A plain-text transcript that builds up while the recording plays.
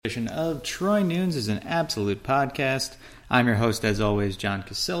edition of Troy Nunes is an Absolute Podcast. I'm your host, as always, John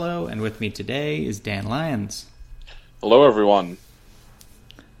Casillo, and with me today is Dan Lyons. Hello, everyone.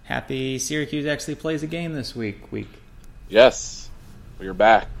 Happy Syracuse actually plays a game this week. Yes, we're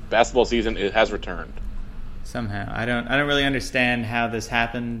back. Basketball season has returned. Somehow, I don't really understand how this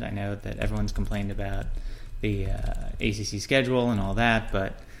happened. I know that everyone's complained about the ACC schedule and all that,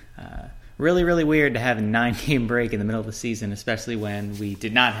 but really, really weird to have a 9-game break in the middle of the season, especially when we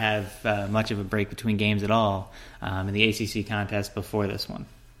did not have much of a break between games at all in the ACC contest before this one.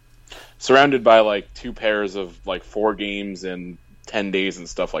 Surrounded by like two pairs of like 4 games in 10 days and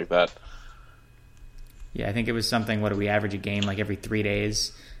stuff like that. Yeah, I think it was something, what do we average a game like every 3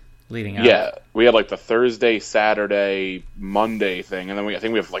 days leading up? Yeah, we had like the Thursday, Saturday, Monday thing, and then I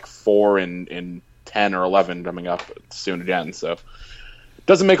think we have like 4 in 10 or 11 coming up soon again, so it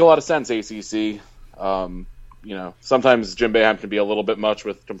doesn't make a lot of sense, ACC. Sometimes Jim Boeheim can be a little bit much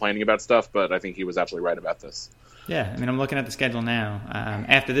with complaining about stuff, but I think he was absolutely right about this. Yeah, I mean, I'm looking at the schedule now.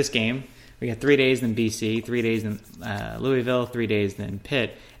 After this game, we got 3 days in BC, 3 days in Louisville, 3 days in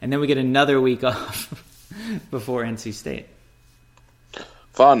Pitt, and then we get another week off before NC State.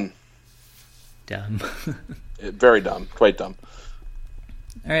 Fun. Dumb. Very dumb. Quite dumb.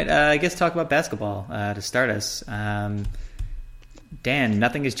 All right, I guess talk about basketball to start us. Dan,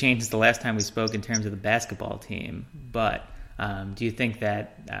 nothing has changed since the last time we spoke in terms of the basketball team, but do you think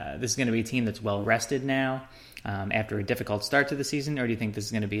that this is going to be a team that's well-rested now after a difficult start to the season, or do you think this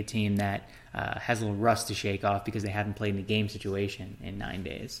is going to be a team that has a little rust to shake off because they haven't played in a game situation in 9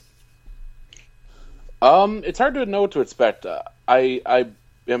 days? It's hard to know what to expect. I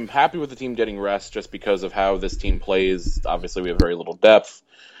am happy with the team getting rest just because of how this team plays. Obviously, we have very little depth,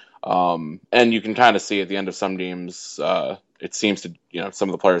 and you can kind of see at the end of some games, it seems to, some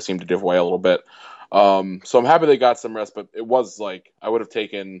of the players seem to give way a little bit. So I'm happy they got some rest, but it was like I would have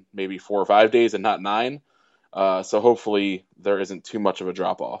taken maybe 4 or 5 days and not 9. So hopefully there isn't too much of a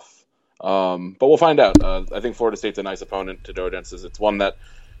drop off. But we'll find out. I think Florida State's a nice opponent to go against. It's one that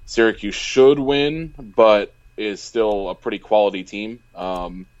Syracuse should win, but is still a pretty quality team.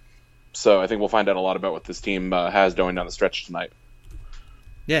 So I think we'll find out a lot about what this team has going down the stretch tonight.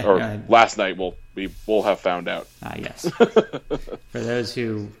 Yeah, or last night we'll have found out. Yes. For those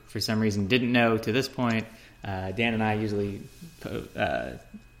who, for some reason, didn't know to this point, Dan and I usually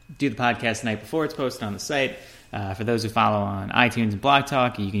do the podcast the night before it's posted on the site. For those who follow on iTunes and Blog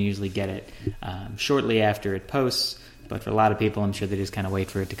Talk, you can usually get it shortly after it posts. But for a lot of people, I'm sure they just kind of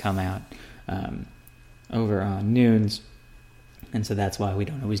wait for it to come out over on Nunes. And so that's why we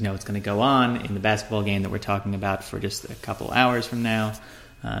don't always know what's going to go on in the basketball game that we're talking about for just a couple hours from now.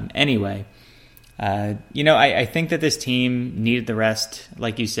 Anyway, I think that this team needed the rest.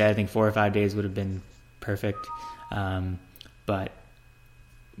 Like you said, I think 4 or 5 days would have been perfect. But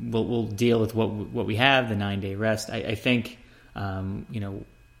we'll deal with what we have, the 9-day rest. I think,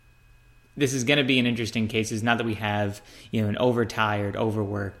 this is going to be an interesting case. It's not that we have, an overtired,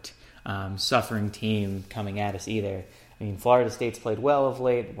 overworked, suffering team coming at us either. I mean, Florida State's played well of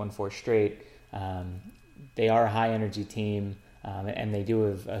late, won 4 straight. They are a high-energy team. And they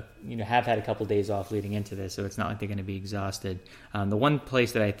do have had a couple days off leading into this, so it's not like they're going to be exhausted. The one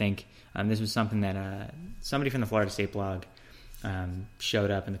place that I think this was something that somebody from the Florida State blog showed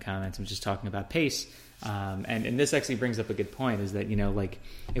up in the comments and was just talking about pace. And this actually brings up a good point, is that,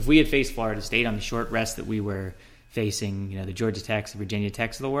 if we had faced Florida State on the short rest that we were facing, the Georgia Techs, the Virginia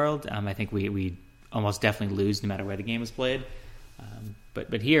Techs of the world, I think we'd almost definitely lose no matter where the game was played.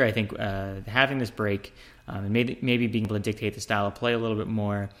 But here, I think having this break and maybe being able to dictate the style of play a little bit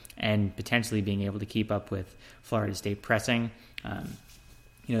more, and potentially being able to keep up with Florida State pressing,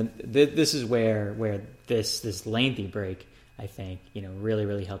 this is where this lengthy break, I think, really,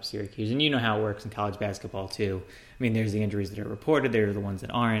 really helps Syracuse. And you know how it works in college basketball too. I mean, there's the injuries that are reported, there are the ones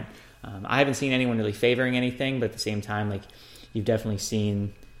that aren't. I haven't seen anyone really favoring anything, but at the same time, like, you've definitely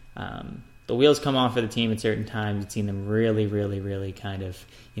seen the wheels come off for the team at certain times. You've seen them really, really, really kind of,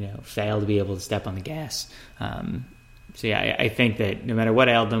 fail to be able to step on the gas. So yeah, I think that no matter what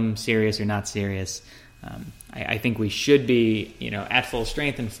ailed them, serious or not serious, I think we should be, at full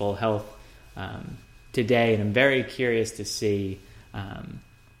strength and full health today. And I'm very curious to see,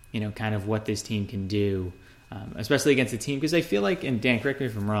 kind of what this team can do, especially against a team, because I feel like, and Dan, correct me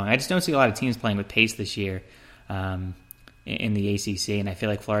if I'm wrong, I just don't see a lot of teams playing with pace this year. In the ACC, and I feel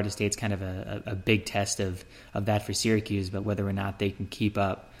like Florida State's kind of a big test of that for Syracuse, but whether or not they can keep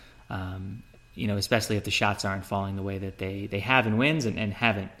up, especially if the shots aren't falling the way that they have in wins and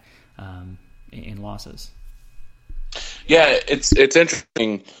haven't in losses. Yeah, it's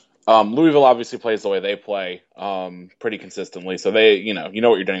interesting. Louisville obviously plays the way they play pretty consistently. So they, you know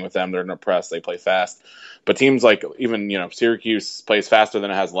what you're doing with them. They're in a press. They play fast. But teams like even, Syracuse plays faster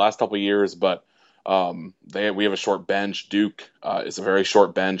than it has the last couple of years. But we have a short bench. Duke is a very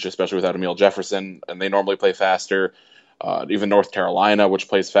short bench, especially without Emil Jefferson. And they normally play faster. Even North Carolina, which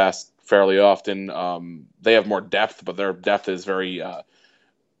plays fast fairly often, they have more depth, but their depth is very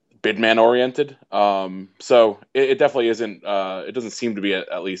big man oriented. So it definitely isn't. It doesn't seem to be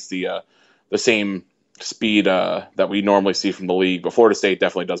at least the same speed that we normally see from the league. But Florida State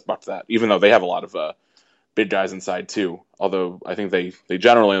definitely does buck that, even though they have a lot of big guys inside too. Although I think they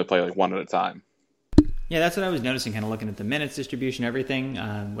generally only play like one at a time. Yeah, that's what I was noticing, kind of looking at the minutes distribution, everything.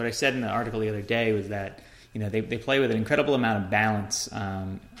 What I said in the article the other day was that they play with an incredible amount of balance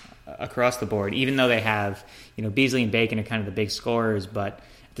across the board, even though they have Beasley and Bacon are kind of the big scorers, but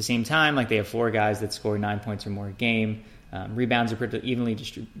at the same time, like they have 4 guys that score 9 points or more a game. Rebounds are pretty evenly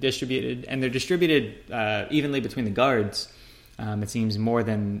distributed, and they're distributed evenly between the guards. It seems more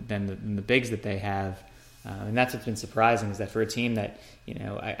than the bigs that they have, and that's what's been surprising is that for a team that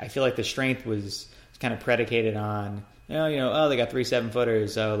I feel like the strength was kind of predicated on they got 3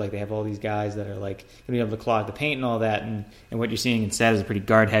 7-footers, so like they have all these guys that are like going to be able to clog the paint and all that, and what you're seeing instead is a pretty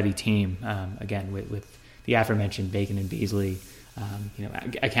guard heavy team. Again, with the aforementioned Bacon and Beasley.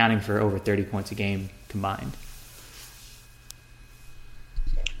 Accounting for over 30 points a game combined.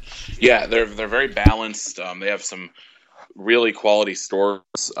 Yeah, they're very balanced. They have some really quality stores.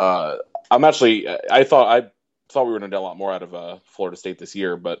 I thought we were going to get a lot more out of Florida State this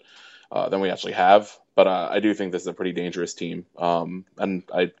year, but than we actually have. But I do think this is a pretty dangerous team, and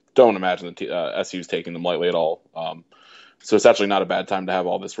I don't imagine that SU's taking them lightly at all. So it's actually not a bad time to have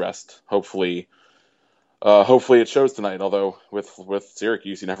all this rest. Hopefully it shows tonight, although with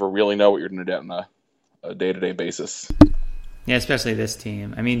Syracuse, you never really know what you're going to get on a day-to-day basis. Yeah, especially this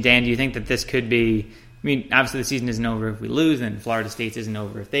team. I mean, Dan, do you think that this could be – obviously the season isn't over if we lose, and Florida State's isn't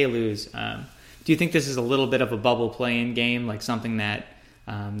over if they lose. Do you think this is a little bit of a bubble play-in game, like something that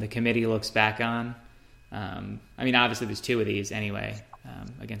the committee looks back on? Obviously there's 2 of these anyway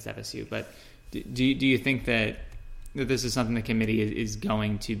against FSU, but do you think that this is something the committee is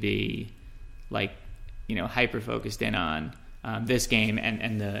going to be like – hyper focused in on this game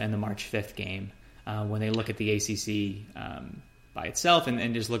and the March 5th game when they look at the ACC by itself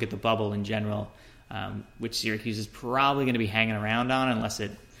and just look at the bubble in general, which Syracuse is probably going to be hanging around on unless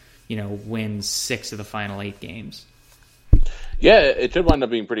it wins 6 of the final 8 games. Yeah, it did wind up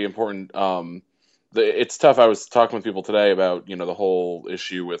being pretty important. It's tough. I was talking with people today about the whole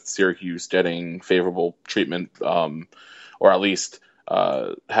issue with Syracuse getting favorable treatment, or at least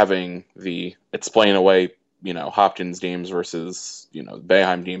having the explain away, Hopkins games versus,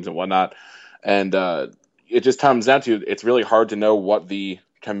 Boeheim games and whatnot. And it just comes down to, it's really hard to know what the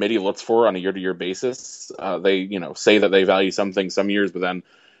committee looks for on a year-to-year basis. They, say that they value some things some years, but then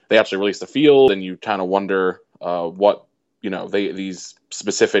they actually release the field and you kind of wonder what, these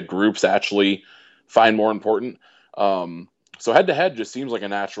specific groups actually find more important. So head-to-head just seems like a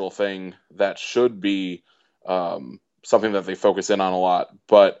natural thing that should be something that they focus in on a lot,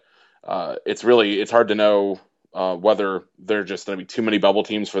 but it's hard to know whether there are just going to be too many bubble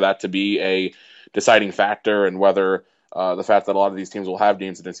teams for that to be a deciding factor, and whether the fact that a lot of these teams will have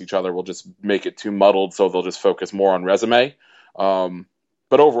games against each other will just make it too muddled, so they'll just focus more on resume.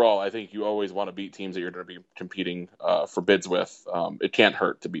 But overall, I think you always want to beat teams that you're going to be competing for bids with. It can't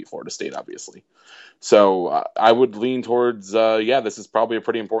hurt to beat Florida State, obviously. So I would lean towards, this is probably a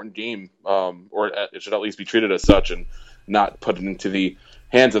pretty important game, or it should at least be treated as such and not put it into the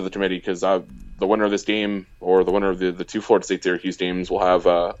hands of the committee, because the winner of this game or the winner of the 2 Florida State-Syracuse games will have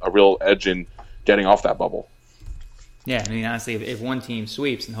a real edge in getting off that bubble. Yeah, honestly, if one team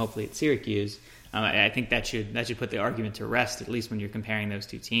sweeps, and hopefully it's Syracuse, I think that should put the argument to rest, at least when you're comparing those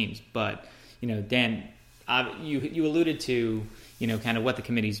 2 teams. But, Dan, you alluded to, kind of what the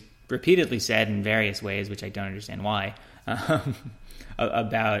committee's repeatedly said in various ways, which I don't understand why,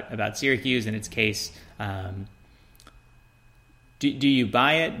 about Syracuse and its case. Do you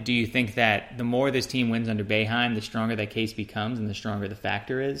buy it? Do you think that the more this team wins under Boeheim, the stronger that case becomes and the stronger the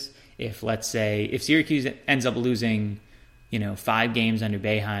factor is? If, let's say, if Syracuse ends up losing, 5 games under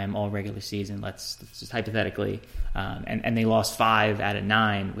Boeheim all regular season, let's just hypothetically, and they lost 5 out of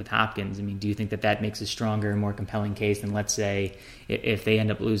 9 with Hopkins, do you think that makes a stronger and more compelling case than, let's say, if they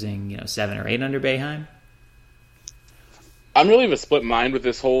end up losing, 7 or 8 under Boeheim? I'm really of a split mind with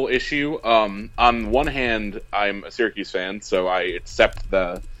this whole issue. On one hand, I'm a Syracuse fan, so I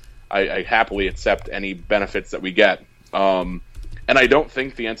happily accept any benefits that we get. And I don't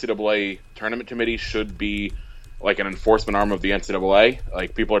think the NCAA tournament committee should be like an enforcement arm of the NCAA.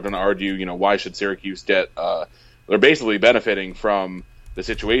 Like people are going to argue, why should Syracuse get? They're basically benefiting from the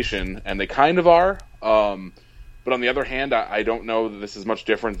situation, and they kind of are. But on the other hand, I don't know that this is much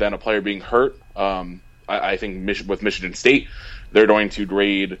different than a player being hurt. I think with Michigan State, they're going to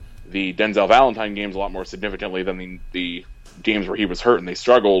grade the Denzel Valentine games a lot more significantly than the games where he was hurt and they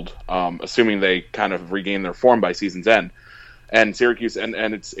struggled, assuming they kind of regain their form by season's end. And Syracuse, and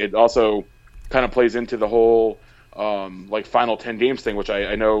it also kind of plays into the whole like final 10 games thing, which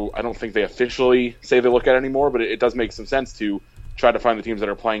I know I don't think they officially say they look at anymore, but it does make some sense to try to find the teams that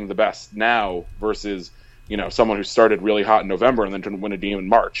are playing the best now versus someone who started really hot in November and then didn't win a game in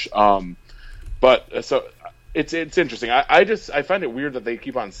March. But so it's interesting. I find it weird that they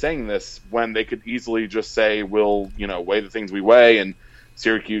keep on saying this when they could easily just say we'll weigh the things we weigh, and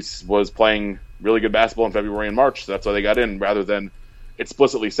Syracuse was playing really good basketball in February and March, so that's why they got in, rather than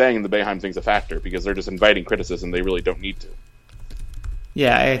explicitly saying the Boeheim thing's a factor, because they're just inviting criticism they really don't need to.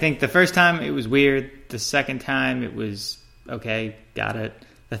 Yeah, I think the first time it was weird. The second time it was okay, got it.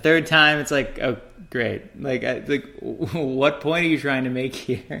 The third time it's like, oh, great. Like what point are you trying to make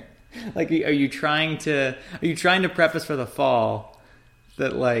here? Like, are you trying to preface for the fall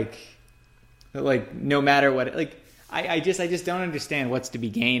that no matter what, I just don't understand what's to be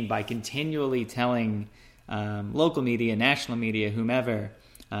gained by continually telling local media, national media, whomever,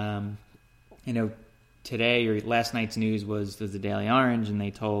 today or last night's news was the Daily Orange, and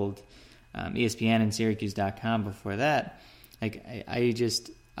they told ESPN and Syracuse.com before that.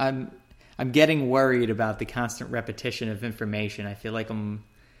 I'm getting worried about the constant repetition of information. I feel like I'm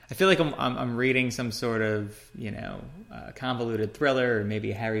reading some sort of convoluted thriller or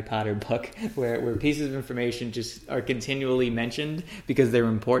maybe a Harry Potter book where pieces of information just are continually mentioned because they're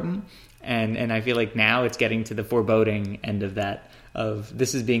important, and I feel like now it's getting to the foreboding end of that, of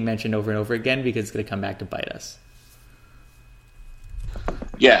this is being mentioned over and over again because it's going to come back to bite us.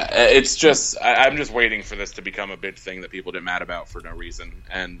 Yeah, it's just I'm just waiting for this to become a big thing that people get mad about for no reason,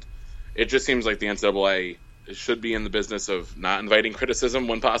 and it just seems like the NCAA should be in the business of not inviting criticism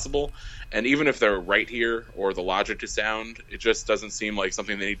when possible. And even if they're right here or the logic is sound, it just doesn't seem like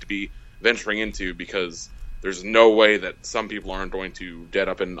something they need to be venturing into, because there's no way that some people aren't going to get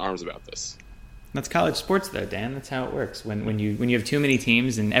up in arms about this. That's college sports, though, Dan. That's how it works. When you have too many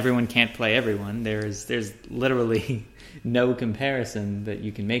teams and everyone can't play everyone, there's literally no comparison that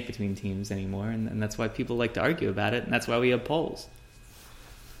you can make between teams anymore, and that's why people like to argue about it, and that's why we have polls.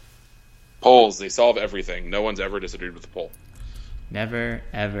 Polls, they solve everything. No one's ever disagreed with the poll. Never,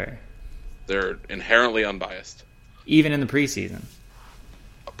 ever. They're inherently unbiased. Even in the preseason.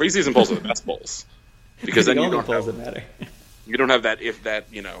 Preseason polls are the best polls. Because then you don't polls that matter. You don't have that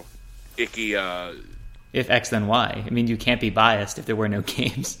icky... If X, then Y. I mean, you can't be biased if there were no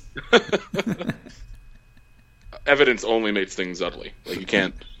games. Evidence only makes things ugly. Like, you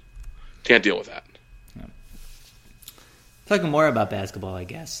can't deal with that. Yeah. Talking more about basketball, I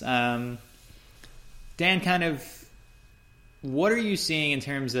guess. Dan, kind of, what are you seeing in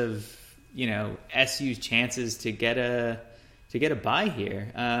terms of SU's chances to get a bye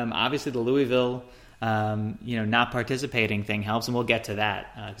here? Obviously, the Louisville not participating thing helps, and we'll get to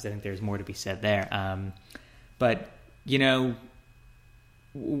that because I think there's more to be said there. But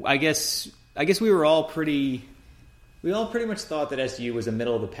I guess we all pretty much thought that SU was a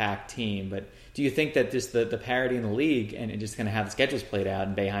middle of the pack team. But do you think that just the parity in the league and just kind of how the schedules played out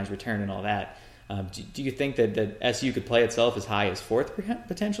and Boeheim's return and all that, do you think that SU could play itself as high as fourth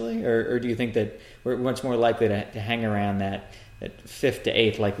potentially, or do you think that we're much more likely to hang around that fifth to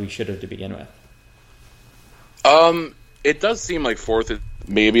eighth like we should have to begin with? It does seem like fourth is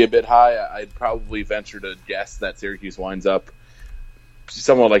maybe a bit high. I'd probably venture to guess that Syracuse winds up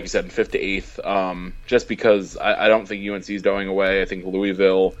somewhat, like you said, in fifth to eighth, just because I don't think UNC is going away. I think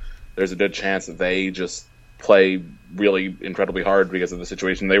Louisville, there's a good chance that they just play really incredibly hard because of the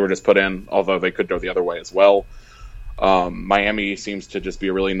situation they were just put in, although they could go the other way as well. Miami seems to just be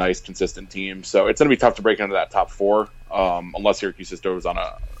a really nice, consistent team. So it's going to be tough to break into that top four, unless Syracuse just goes on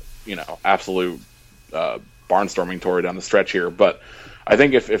a, absolute barnstorming tour down the stretch here. But I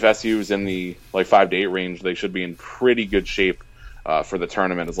think if SU is in the 5 to 8 range, they should be in pretty good shape for the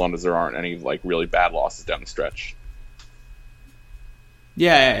tournament, as long as there aren't any really bad losses down the stretch.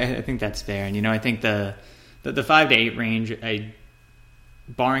 Yeah, I think that's fair. And I think the 5 to 8 range,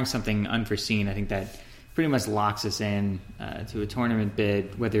 barring something unforeseen, I think that pretty much locks us in to a tournament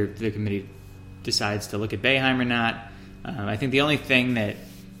bid, whether the committee decides to look at Boeheim or not. I think the only thing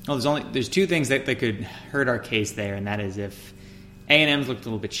there's two things that could hurt our case there, and that is if A&M's looked a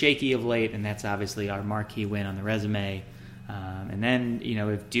little bit shaky of late, and that's obviously our marquee win on the resume. And then,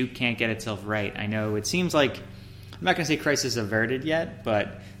 if Duke can't get itself right, I know it seems like not going to say crisis averted yet,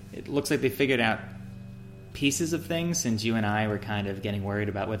 but it looks like they figured out pieces of things since you and I were kind of getting worried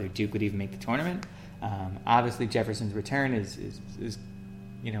about whether Duke would even make the tournament. Obviously, Jefferson's return is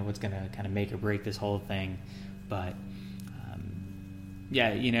what's going to kind of make or break this whole thing. But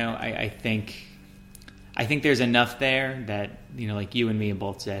I think there's enough there that like you and me have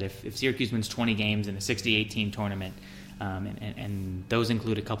both said, if Syracuse wins 20 games in a 68-team tournament, and those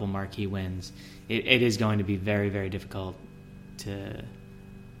include a couple marquee wins, it is going to be very, very difficult to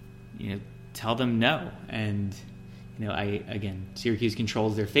tell them no. And Syracuse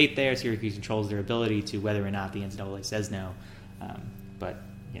controls their fate there. Syracuse controls their ability to whether or not the NCAA says no. But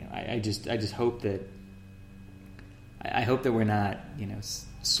I just hope that we're not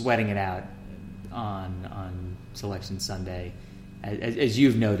sweating it out on Selection Sunday. As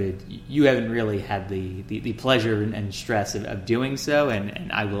you've noted, you haven't really had the pleasure and stress of doing so,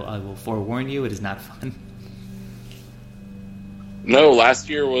 and I will forewarn you, it is not fun. No, last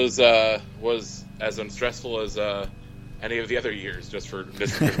year was as unstressful as any of the other years, just for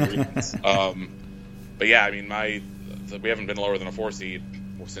different reasons. But yeah, I mean, we haven't been lower than a 4 seed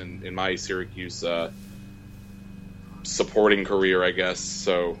in my Syracuse supporting career, I guess.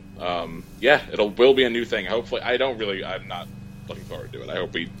 So it will be a new thing. Hopefully, I'm not looking forward to it. I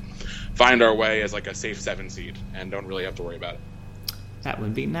hope we find our way as like a safe 7 seed and don't really have to worry about it. That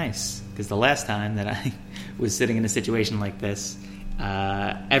would be nice, because the last time that I was sitting in a situation like this,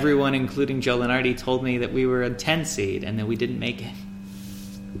 everyone, including Joe Lunardi, told me that we were a 10 seed and that we didn't make it.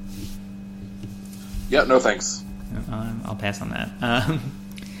 Yeah, no thanks. I'll pass on that. I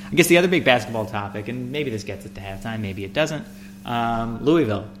guess the other big basketball topic, and maybe this gets it to halftime, maybe it doesn't,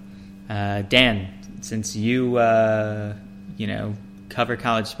 Louisville. Dan, since you cover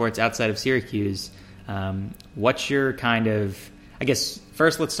college sports outside of Syracuse, what's your kind of, I guess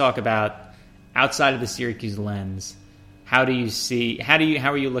first let's talk about outside of the Syracuse lens. How are you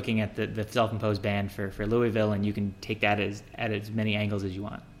looking at the self-imposed ban for Louisville, and you can take that at as many angles as you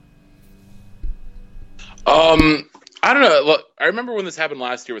want? I don't know. Look, I remember when this happened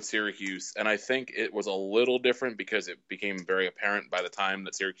last year with Syracuse, and I think it was a little different because it became very apparent by the time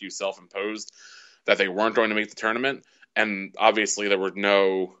that Syracuse self-imposed that they weren't going to make the tournament. And obviously there were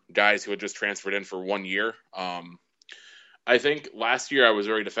no guys who had just transferred in for 1 year. I think last year I was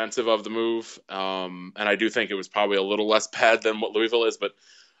very defensive of the move, and I do think it was probably a little less bad than what Louisville is, but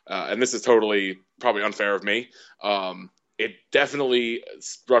and this is totally probably unfair of me. It definitely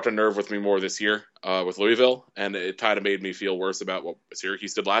struck a nerve with me more this year with Louisville, and it kind of made me feel worse about what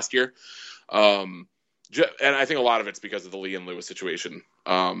Syracuse did last year. And I think a lot of it's because of the Lee and Lewis situation.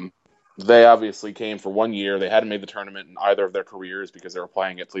 They obviously came for 1 year. They hadn't made the tournament in either of their careers because they were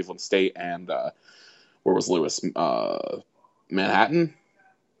playing at Cleveland State and where was Lewis? Manhattan? I'm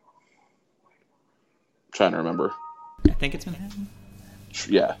trying to remember. I think it's Manhattan.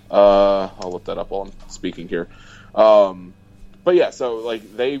 Yeah. I'll look that up while I'm speaking here. But yeah, so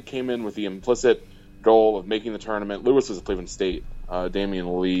like they came in with the implicit goal of making the tournament. Lewis was at Cleveland State.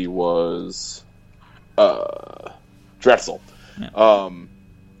 Damian Lee was Drexel. Yeah.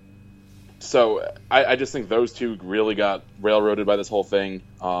 So I just think those two really got railroaded by this whole thing,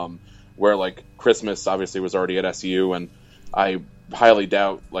 where like Christmas obviously was already at SU, and I highly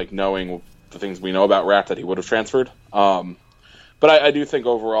doubt, like knowing the things we know about Rat, that he would have transferred. But I do think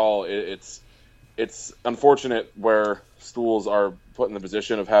overall it's unfortunate where schools are put in the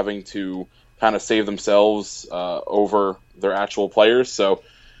position of having to kind of save themselves over their actual players. So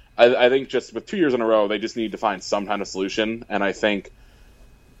I think just with 2 years in a row, they just need to find some kind of solution. And I think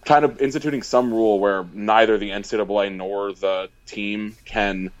kind of instituting some rule where neither the NCAA nor the team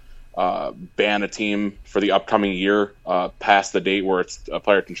can ban a team for the upcoming year past the date where a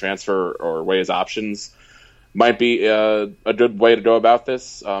player can transfer or weigh his options might be a good way to go about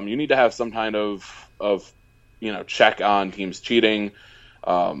this. You need to have some kind of check on teams cheating.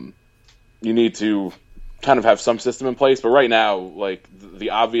 You need to kind of have some system in place. But right now, like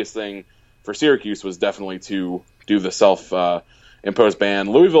the obvious thing for Syracuse was definitely to do the self-imposed ban.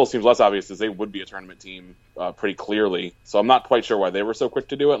 Louisville seems less obvious, as they would be a tournament team pretty clearly. So I'm not quite sure why they were so quick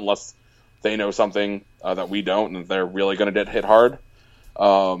to do it, unless they know something that we don't, and they're really going to get hit hard.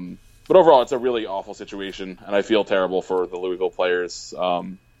 But overall, it's a really awful situation, and I feel terrible for the Louisville players.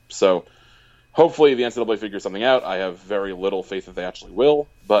 So hopefully the NCAA figures something out. I have very little faith that they actually will,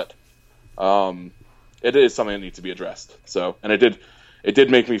 but it is something that needs to be addressed. So, and it did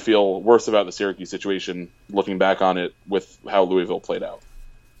make me feel worse about the Syracuse situation, looking back on it with how Louisville played out.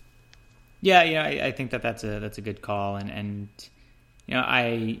 Yeah, I think that's a good call, and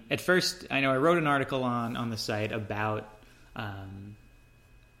I wrote an article on the site about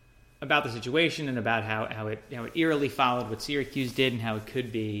about the situation and about how it eerily followed what Syracuse did and how it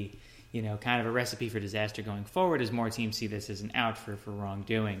could be, kind of a recipe for disaster going forward as more teams see this as an out for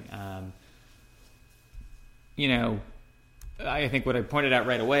wrongdoing. I think what I pointed out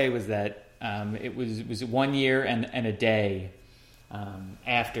right away was that it was 1 year and a day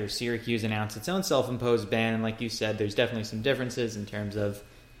after Syracuse announced its own self-imposed ban. And like you said, there's definitely some differences in terms of,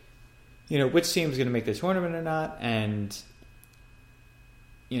 which team is going to make the tournament or not, and,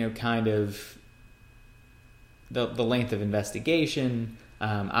 kind of the length of investigation.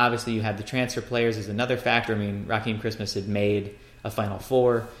 Obviously, you had the transfer players as another factor. I mean, Raheem Christmas had made a Final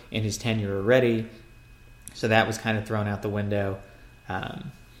Four in his tenure already, so that was kind of thrown out the window. But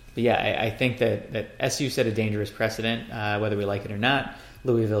yeah, I think that SU set a dangerous precedent, whether we like it or not.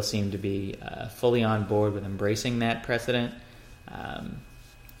 Louisville seemed to be fully on board with embracing that precedent.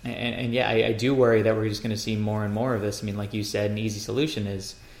 And yeah, I do worry that we're just going to see more and more of this. I mean, like you said, an easy solution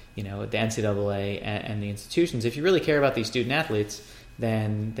is, the NCAA and the institutions. If you really care about these student athletes,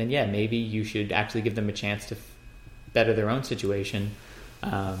 then yeah, maybe you should actually give them a chance to better their own situation.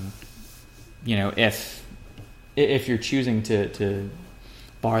 If you're choosing to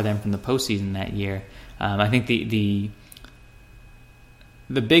bar them from the postseason that year, I think the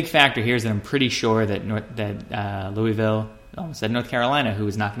big factor here is that I'm pretty sure that Louisville, almost said North Carolina, who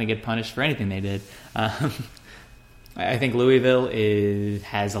is not going to get punished for anything they did. I think Louisville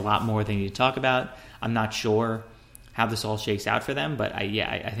has a lot more they need to talk about. I'm not sure how this all shakes out for them, but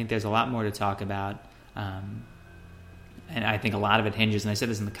I think there's a lot more to talk about. And I think a lot of it hinges, and I said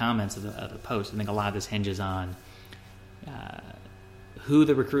this in the comments of the post, I think a lot of this hinges on who are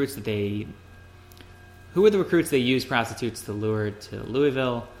the recruits they use prostitutes to lure to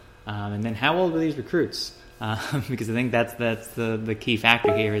Louisville, and then how old were these recruits? Because I think that's the key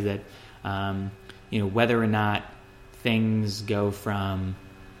factor here is that whether or not things go from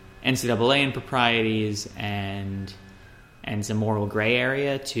NCAA improprieties and some moral gray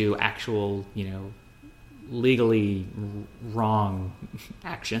area to actual legally wrong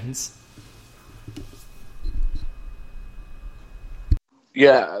actions.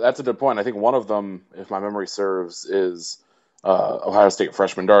 Yeah, that's a good point. I think one of them, if my memory serves, is Ohio State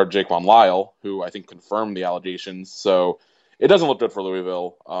freshman guard Jaquan Lyle, who I think confirmed the allegations. So it doesn't look good for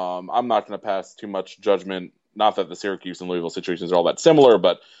Louisville. I'm not going to pass too much judgment. Not that the Syracuse and Louisville situations are all that similar,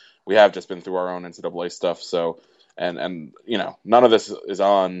 but we have just been through our own NCAA stuff. So, and none of this is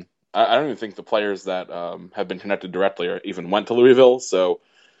on. I don't even think the players that have been connected directly or even went to Louisville. So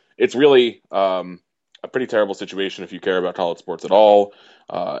it's really a pretty terrible situation if you care about college sports at all.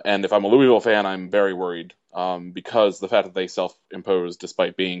 And if I'm a Louisville fan, I'm very worried because the fact that they self-imposed,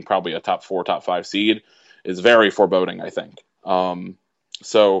 despite being probably a top 4, top 5 seed, is very foreboding, I think.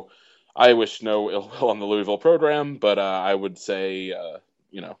 So I wish no ill will on the Louisville program, but I would say,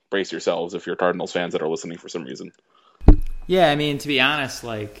 brace yourselves if you're Cardinals fans that are listening for some reason. Yeah, I mean, to be honest,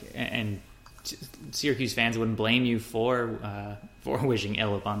 and Syracuse fans wouldn't blame you for wishing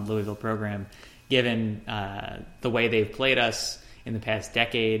ill upon the Louisville program, given the way they've played us in the past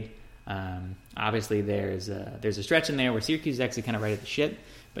decade. Obviously, there's a stretch in there where Syracuse is actually kind of right at the shit,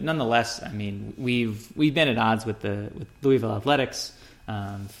 but nonetheless, I mean, we've been at odds with Louisville athletics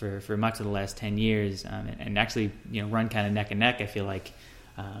for much of the last 10 years, and actually run kind of neck and neck. I feel like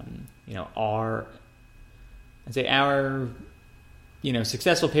our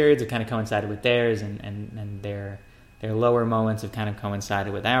successful periods have kind of coincided with theirs, and their lower moments have kind of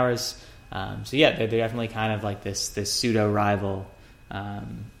coincided with ours. So yeah, they're definitely kind of like this pseudo rival,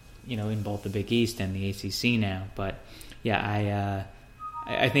 in both the Big East and the ACC now. But yeah,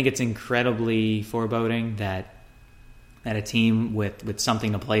 I think it's incredibly foreboding that a team with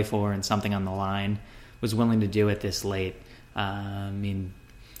something to play for and something on the line was willing to do it this late. I mean,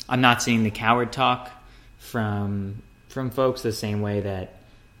 I'm not seeing the coward talk from folks the same way that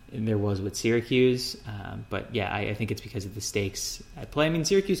there was with Syracuse. But yeah, I think it's because of the stakes at play. I mean,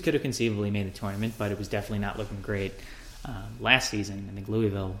 Syracuse could have conceivably made the tournament, but it was definitely not looking great last season. I think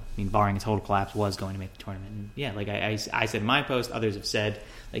Louisville, barring a total collapse, was going to make the tournament. And yeah, like I said in my post, others have said,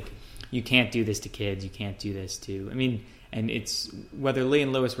 you can't do this to kids. You can't do this to, and it's whether Lee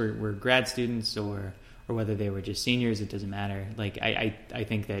and Lewis were grad students or whether they were just seniors, it doesn't matter. I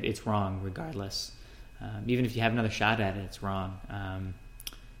think that it's wrong regardless. Even if you have another shot at it, it's wrong.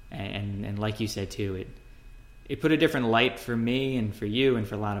 And like you said too, it put a different light for me and for you and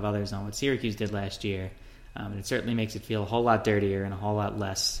for a lot of others on what Syracuse did last year. And it certainly makes it feel a whole lot dirtier and a whole lot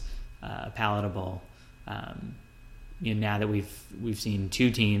less palatable. Now that we've seen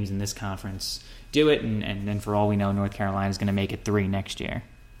 2 teams in this conference do it, and then for all we know, North Carolina is going to make it 3 next year.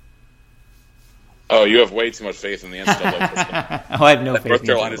 Oh, you have way too much faith in the NCAA. Oh, I have no faith. North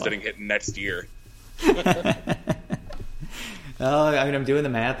Carolina's getting hit next year. Oh, I mean, I'm doing the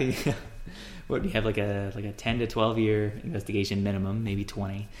math. What do you have, like a 10 to 12 year investigation minimum, maybe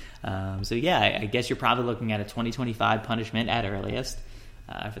 20. So yeah, I guess you're probably looking at a 2025 punishment at earliest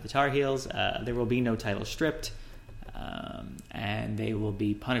for the Tar Heels. There will be no title stripped, and they will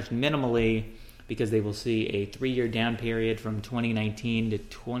be punished minimally because they will see a 3-year down period from 2019 to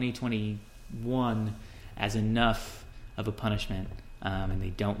 2021 as enough of a punishment, and they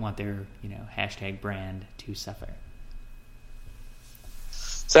don't want their hashtag brand to suffer.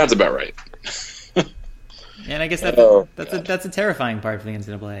 Sounds about right. And I guess that's a terrifying part for the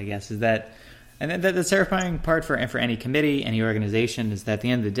NCAA. I guess is that, and then the terrifying part for any committee, any organization, is that at the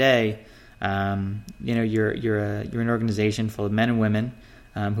end of the day, you're an organization full of men and women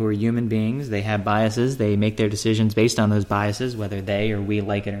who are human beings. They have biases. They make their decisions based on those biases, whether they or we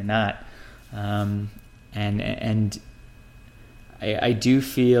like it or not. And I do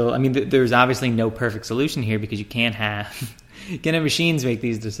feel. I mean, there's obviously no perfect solution here because you can't have. Can have machines make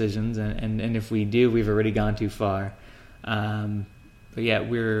these decisions, and if we do, we've already gone too far. But yeah,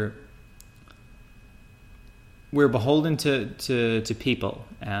 we're beholden to people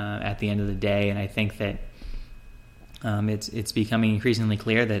at the end of the day, and I think that it's becoming increasingly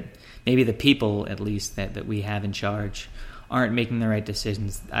clear that maybe the people, at least that we have in charge, aren't making the right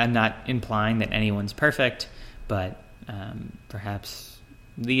decisions. I'm not implying that anyone's perfect, but perhaps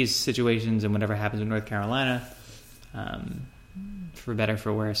these situations and whatever happens in North Carolina. For better,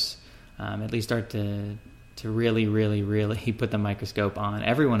 for worse, at least start to really, really, really put the microscope on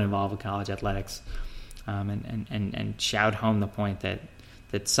everyone involved with college athletics, and shout home the point that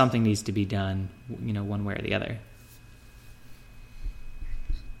something needs to be done, one way or the other.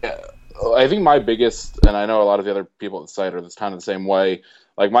 Yeah, I think my biggest, and I know a lot of the other people at the site are kind of the same way.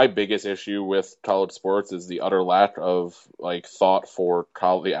 Like, my biggest issue with college sports is the utter lack of thought for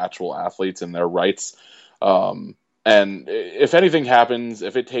the actual athletes and their rights. And if anything happens,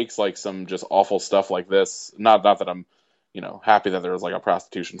 if it takes some just awful stuff like this, not that I'm, happy that there was a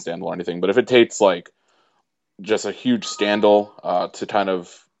prostitution scandal or anything, but if it takes just a huge scandal to kind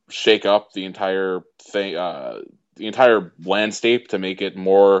of shake up the entire thing, the entire landscape to make it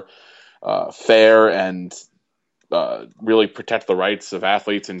more fair and really protect the rights of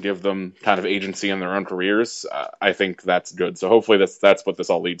athletes and give them kind of agency in their own careers, I think that's good. So hopefully that's what this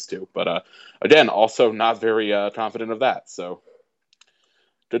all leads to. But again, also not very confident of that. So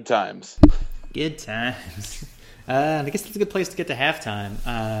good times. Good times. I guess that's a good place to get to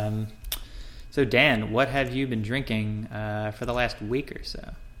halftime. So Dan, what have you been drinking for the last week or so?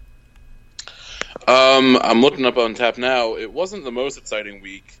 I'm looking up on tap now. It wasn't the most exciting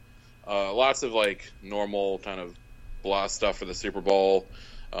week. Lots of normal kind of blah stuff for the Super Bowl.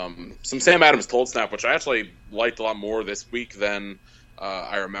 Some Sam Adams Cold Snap, which I actually liked a lot more this week than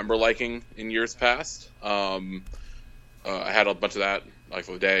I remember liking in years past. I had a bunch of that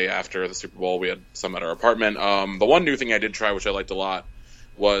the day after the Super Bowl. We had some at our apartment. The one new thing I did try, which I liked a lot,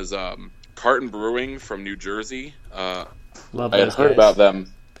 was Carton Brewing from New Jersey. Love those I had heard about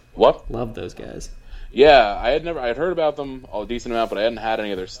them. What? Love those guys. Yeah, I had heard about them a decent amount, but I hadn't had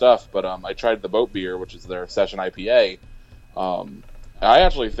any of their stuff. But I tried the Boat Beer, which is their session IPA. I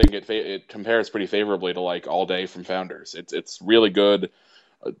actually think it compares pretty favorably to All Day from Founders. It's really good.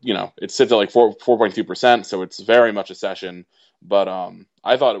 It sits at 4.2%, so it's very much a session. But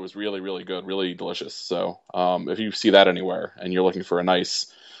I thought it was really, really good, really delicious. So if you see that anywhere and you're looking for a nice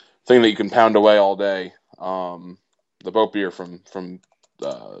thing that you can pound away all day, the Boat Beer from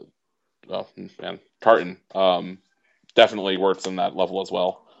Carton definitely works on that level as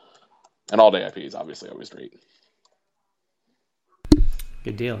well. And All Day IP is obviously always great.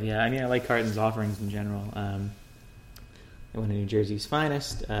 Good deal. Yeah, I mean, I like Carton's offerings in general. One of New Jersey's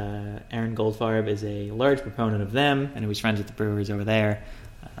finest. Aaron Goldfarb is a large proponent of them, and he's friends with the brewers over there.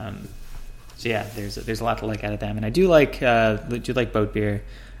 So yeah, there's a lot to like out of them, and I do like Boat Beer.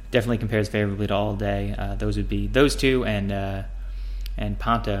 Definitely compares favorably to All Day. Those would be those two, and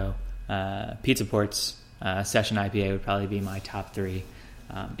Ponto Pizza Port's Session IPA would probably be my top three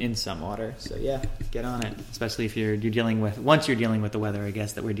in some order. So yeah, get on it. Especially if you're dealing with the weather, I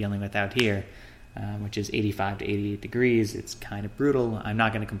guess, that we're dealing with out here, which is 85 to 88 degrees. It's kind of brutal. I'm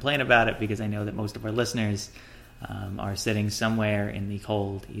not going to complain about it because I know that most of our listeners are sitting somewhere in the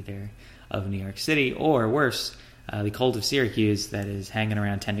cold, either of New York City or worse, the cold of Syracuse that is hanging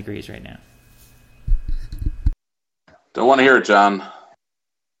around 10 degrees right now. Don't want to hear it, John.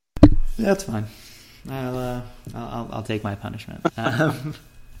 That's fine. I'll take my punishment.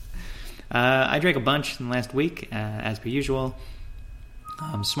 I drank a bunch in the last week, as per usual.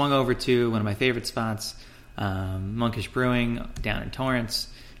 Swung over to one of my favorite spots, Monkish Brewing down in Torrance.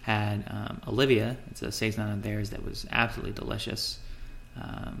 Had Olivia. It's a Saison of theirs that was absolutely delicious.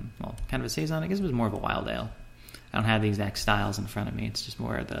 Well, kind of a Saison. I guess it was more of a wild ale. I don't have the exact styles in front of me. It's just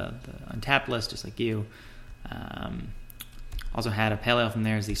more the Untapped list, just like you. Also had a pale ale from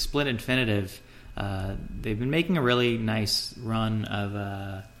theirs, the Split Infinitive. They've been making a really nice run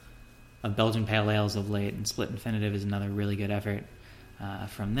of Belgian pale ales of late, and Split Infinitive is another really good effort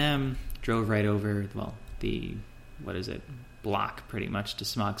from them. Drove right over, block pretty much to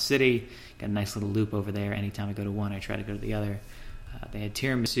Smog City. Got a nice little loop over there. Anytime I go to one, I try to go to the other. They had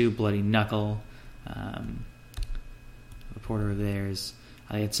Tiramisu, Bloody Knuckle, a porter of theirs.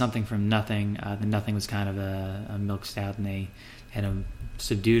 They had Something from Nothing. The Nothing was kind of a milk stout, and they had a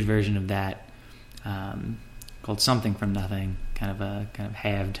subdued version of that called Something from Nothing. Kind of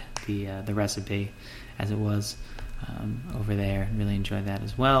halved the recipe as it was over there. Really enjoyed that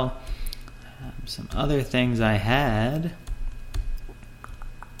as well. Some other things I had.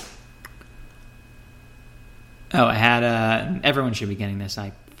 I had, everyone should be getting this,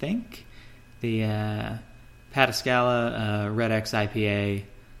 I think, the Patascala Red X IPA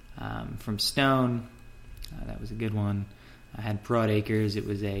from Stone. That was a good one. I had Broad Acres. It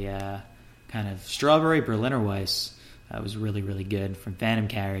was a kind of strawberry Berliner Weiss. That was really, really good from Phantom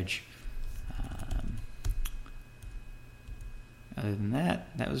Carriage. Other than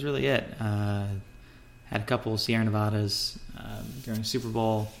that was really it. Had a couple of Sierra Nevadas during Super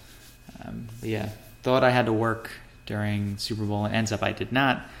Bowl. But yeah, thought I had to work during Super Bowl, and ends up I did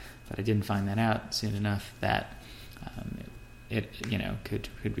not, but I didn't find that out soon enough that it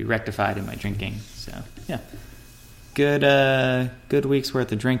could be rectified in my drinking. So yeah, good week's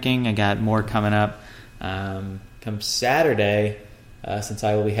worth of drinking. I got more coming up. Come Saturday, since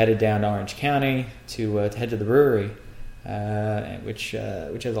I will be headed down to Orange County to head to the brewery, which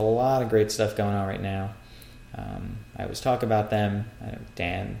has a lot of great stuff going on right now. I always talk about them.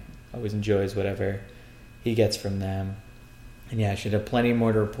 Dan always enjoys whatever he gets from them. And yeah, I should have plenty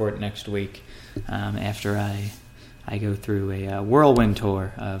more to report next week after I go through a whirlwind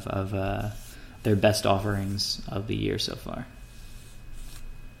tour of their best offerings of the year so far.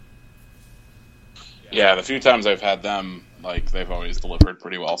 Yeah, the few times I've had them, they've always delivered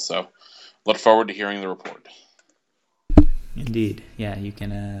pretty well. So look forward to hearing the report. Indeed. Yeah, you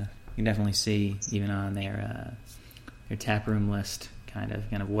can definitely see even on their tap room list kind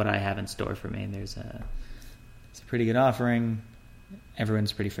of what I have in store for me. It's a pretty good offering.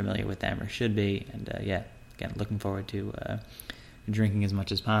 Everyone's pretty familiar with them, or should be. And again, looking forward to drinking as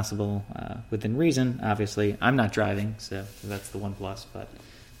much as possible within reason. Obviously, I'm not driving, so that's the one plus. But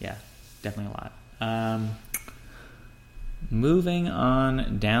yeah, definitely a lot. Moving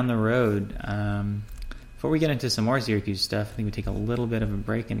on down the road. Before we get into some more Syracuse stuff, I think we take a little bit of a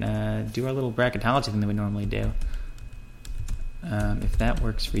break and do our little bracketology thing that we normally do. If that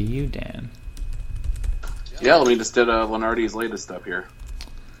works for you, Dan. Yeah, let me just did Lenardi's latest up here.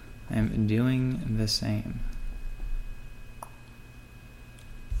 I'm doing the same.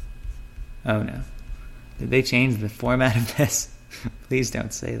 Oh no. Did they change the format of this? Please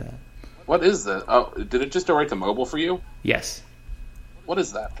don't say that. What is that? Oh, did it just go right to mobile for you? Yes. What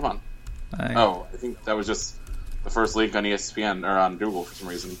is that? Come on. I think that was just the first link on ESPN or on Google for some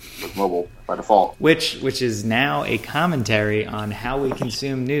reason with mobile by default. Which is now a commentary on how we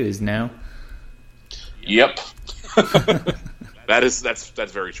consume news. No. Yep. That's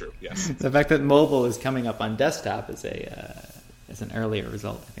very true. Yes. The fact that mobile is coming up on desktop is an earlier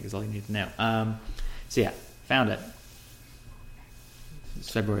result, I think, is all you need to know. So yeah, found it. It's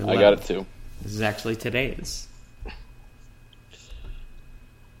February 11th. I got it too. This is actually today's.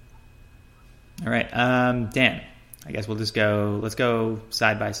 All right, Dan, I guess let's go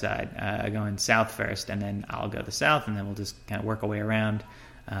side by side, going south first, and then I'll go the south, and then we'll just kind of work our way around.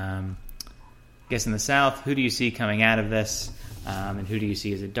 I guess in the south, who do you see coming out of this, and who do you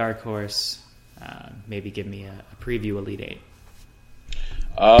see as a dark horse? Maybe give me a preview Elite Eight.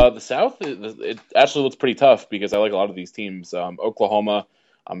 The South, it actually looks pretty tough because I like a lot of these teams. Oklahoma,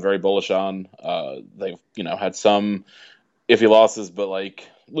 I'm very bullish on. They've had some iffy losses, but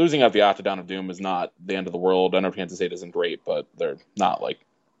losing out the Octagon of Doom is not the end of the world. I know Kansas State isn't great, but they're not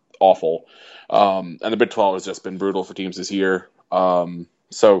awful. And the Big 12 has just been brutal for teams this year.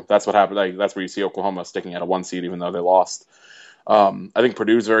 So that's what happened. That's where you see Oklahoma sticking at a 1 seed, even though they lost. I think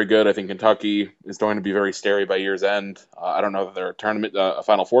Purdue's very good. I think Kentucky is going to be very scary by year's end. I don't know that they're a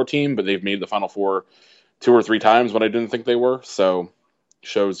Final Four team, but they've made the Final Four 2 or 3 times when I didn't think they were. So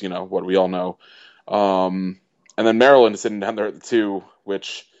shows, what we all know. And then Maryland is sitting down there at the 2,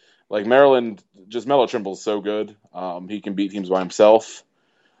 which, Maryland, just Melo Trimble's so good. He can beat teams by himself.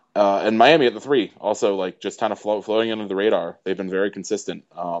 And Miami at the 3, also like just kind of floating under the radar. They've been very consistent.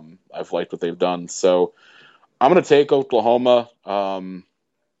 I've liked what they've done. So I'm going to take Oklahoma.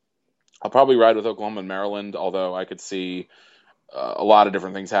 I'll probably ride with Oklahoma and Maryland, although I could see a lot of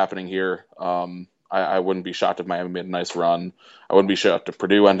different things happening here. I wouldn't be shocked if Miami made a nice run. I wouldn't be shocked if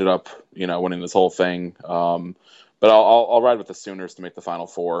Purdue ended up, winning this whole thing. But I'll ride with the Sooners to make the Final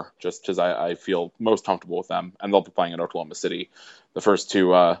Four, just because I feel most comfortable with them, and they'll be playing in Oklahoma City the first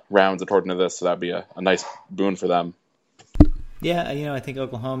 2 rounds according to this, so that'd be a nice boon for them. Yeah, I think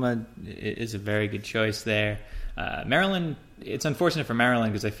Oklahoma is a very good choice there. Maryland, it's unfortunate for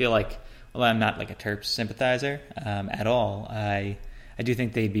Maryland because I feel like, well, I'm not like a Terps sympathizer at all. I do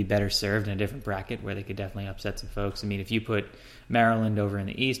think they'd be better served in a different bracket where they could definitely upset some folks. I mean, if you put Maryland over in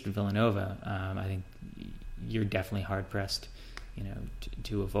the East with Villanova, I think you're definitely hard pressed,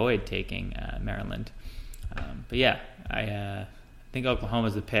 to avoid taking Maryland. But yeah, I think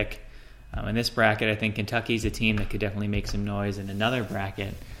Oklahoma's the pick. In this bracket, I think Kentucky's a team that could definitely make some noise in another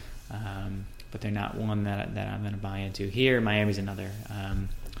bracket, but they're not one that I'm going to buy into here. Miami's another.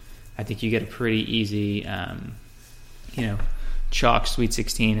 I think you get a pretty easy, chalk Sweet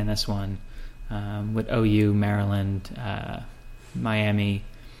 16 in this one with OU, Maryland, Miami,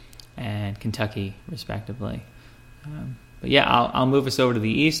 and Kentucky, respectively. But yeah, I'll move us over to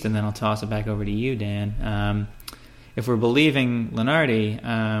the East, and then I'll toss it back over to you, Dan. If we're believing Lunardi,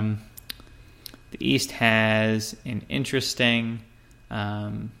 the East has an interesting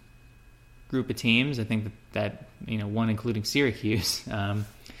group of teams. I think that one including Syracuse, down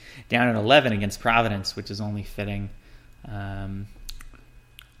at 11 against Providence, which is only fitting. I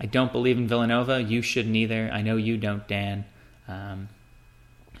don't believe in Villanova. You shouldn't either. I know you don't, Dan. So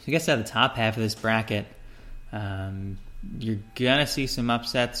I guess at the top half of this bracket, you're going to see some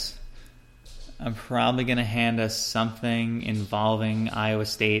upsets. I'm probably going to hand us something involving Iowa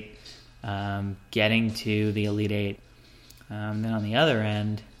State getting to the Elite Eight. Then on the other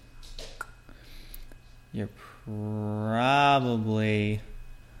end, you're probably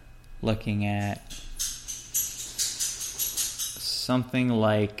looking at something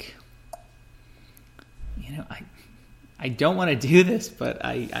like, I don't want to do this, but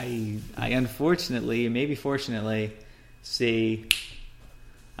I unfortunately, maybe fortunately, see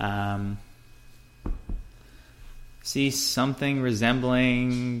something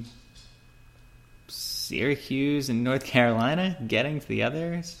resembling Syracuse and North Carolina getting to the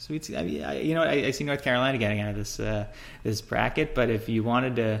other Sweet. I mean, I see North Carolina getting out of this bracket. But if you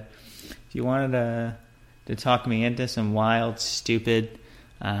wanted to talk me into some wild, stupid,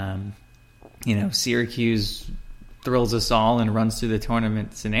 Syracuse thrills us all and runs through the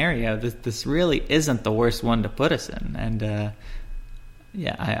tournament scenario, this really isn't the worst one to put us in. And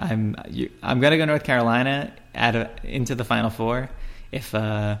I'm gonna go North Carolina into the Final Four if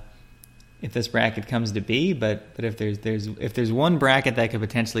this bracket comes to be. But if there's one bracket that could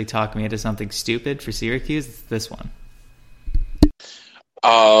potentially talk me into something stupid for Syracuse, it's this one.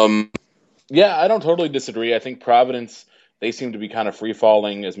 Yeah, I don't totally disagree. I think Providence, they seem to be kind of free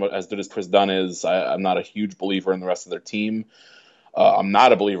falling as good as Chris Dunn is. I'm not a huge believer in the rest of their team. I'm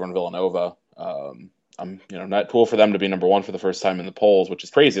not a believer in Villanova. I'm not cool for them to be number one for the first time in the polls, which is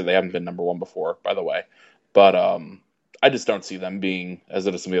crazy. They haven't been number one before, by the way. But I just don't see them being as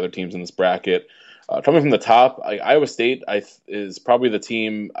good as some of the other teams in this bracket. Coming from the top, Iowa State is probably the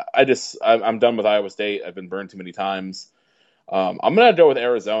team. I'm done with Iowa State. I've been burned too many times. I'm going to go with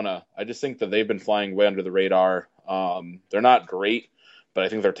Arizona. I just think that they've been flying way under the radar. They're not great, but I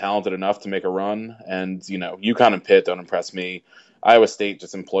think they're talented enough to make a run. And, UConn and Pitt don't impress me. Iowa State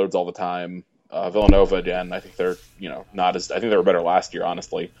just implodes all the time. Villanova, again, I think they're, I think they were better last year,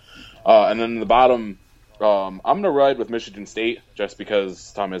 honestly. And then in the bottom, I'm going to ride with Michigan State just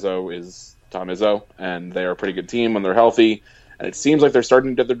because Tom Izzo is Tom Izzo, and they're a pretty good team when they're healthy. And it seems like they're starting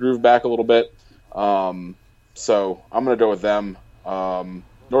to get their groove back a little bit. So I'm going to go with them.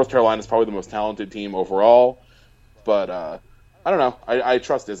 North Carolina is probably the most talented team overall, but I don't know. I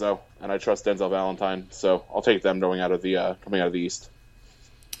trust Izzo and I trust Denzel Valentine, so I'll take them coming out of the East.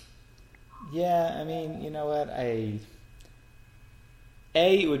 Yeah, I mean, you know what?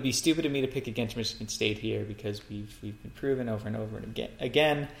 It would be stupid of me to pick against Michigan State here because we've been proven over and over and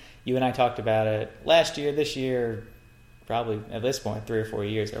again. You and I talked about it last year, this year, probably at this point 3 or 4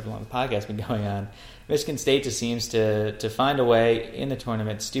 years, however long the podcast's been going on. Michigan State just seems to find a way in the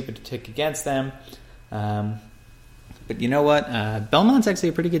tournament. Stupid to pick against them. But you know what? Belmont's actually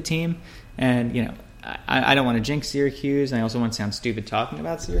a pretty good team. And, I don't want to jinx Syracuse. And I also want to sound stupid talking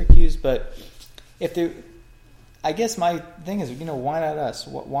about Syracuse. But I guess my thing is, why not us?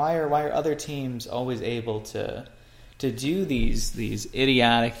 Why are other teams always able to to do these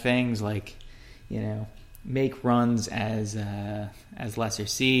idiotic things like, make runs as lesser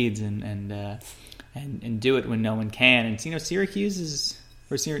seeds and do it when no one can. And Syracuse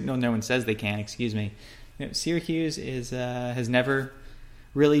no one says they can. Excuse me. Syracuse has never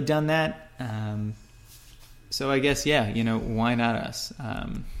really done that. So I guess why not us?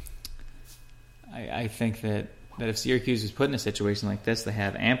 I think that if Syracuse was put in a situation like this, they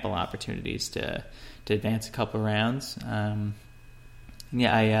have ample opportunities to advance a couple rounds. I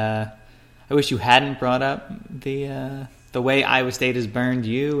wish you hadn't brought up the way Iowa State has burned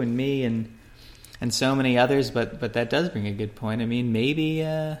you and me and so many others, but that does bring a good point. I mean, maybe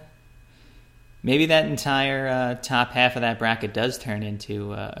that entire top half of that bracket does turn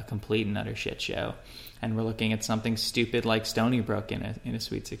into a complete and utter shit show, and we're looking at something stupid like Stony Brook in a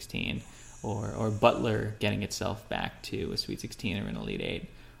Sweet 16, or Butler getting itself back to a Sweet 16 or an Elite Eight,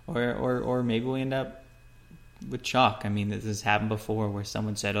 or maybe we end up with chalk. I mean, this has happened before where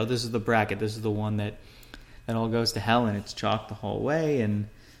someone said, "Oh, this is the bracket. This is the one that all goes to hell," and it's chalk the whole way, and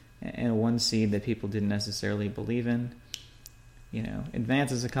one seed that people didn't necessarily believe in,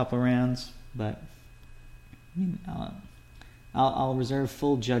 advances a couple rounds. But I mean, I'll reserve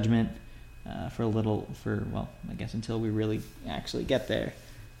full judgment I guess until we really actually get there.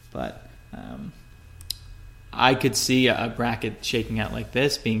 But I could see a bracket shaking out like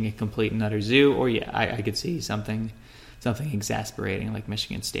this being a complete and utter zoo, or I could see something exasperating like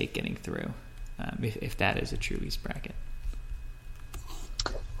Michigan State getting through, if that is a true East bracket.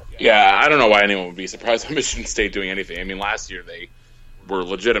 Yeah, I don't know why anyone would be surprised by Michigan State doing anything. I mean, last year they were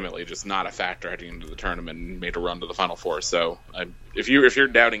legitimately just not a factor heading into the tournament and made a run to the Final Four. So if you're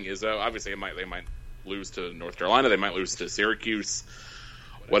doubting Izzo, obviously they might lose to North Carolina, they might lose to Syracuse,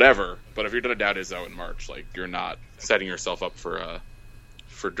 whatever. But if you're going to doubt Izzo in March, you're not setting yourself up for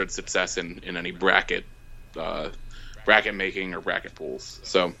good success in any bracket making or bracket pools.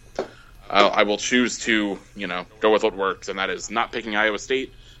 So I will choose to go with what works, and that is not picking Iowa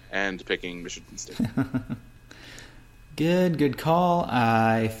State and picking Michigan State. Good call,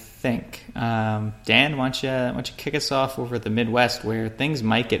 I think. Dan, why don't you kick us off over the Midwest, where things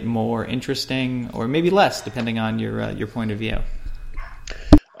might get more interesting, or maybe less, depending on your point of view.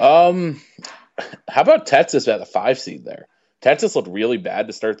 How about Texas at the 5 seed there? Texas looked really bad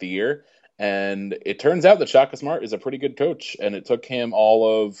to start the year, and it turns out that Shaka Smart is a pretty good coach, and it took him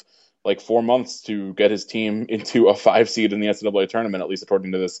all of 4 months to get his team into a 5 seed in the NCAA tournament, at least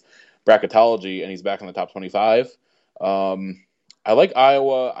according to this bracketology, and he's back in the top 25. I like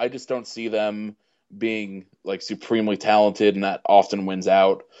Iowa. I just don't see them being supremely talented, and that often wins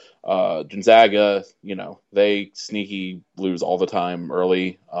out. Gonzaga, they sneaky lose all the time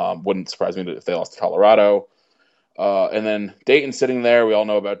early. Wouldn't surprise me if they lost to Colorado. And then Dayton sitting there. We all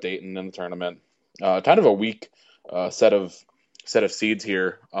know about Dayton in the tournament. Kind of a weak set of seeds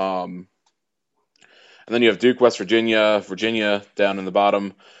here. And then you have Duke, West Virginia, Virginia down in the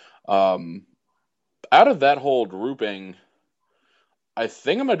bottom. Out of that whole grouping, I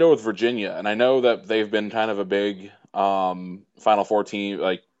think I'm going to go with Virginia. And I know that they've been kind of a big Final Four team,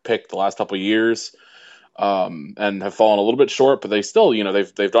 pick the last couple of years, and have fallen a little bit short, but they still,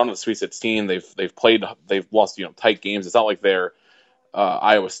 they've gone to the Sweet 16. They've lost, tight games. It's not like they're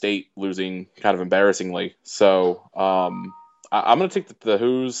Iowa State losing kind of embarrassingly. So I'm going to take the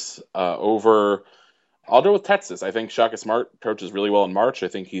Hoos over. I'll go with Texas. I think Shaka Smart coaches really well in March. I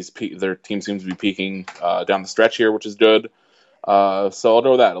think their team seems to be peaking down the stretch here, which is good. So I'll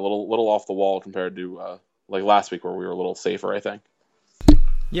go with that. A little off the wall compared to last week where we were a little safer, I think.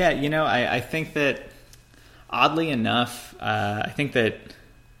 Yeah, I think that oddly enough, I think that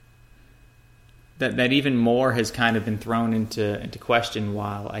even more has kind of been thrown into question,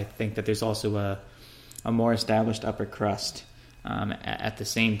 while I think that there's also a more established upper crust at the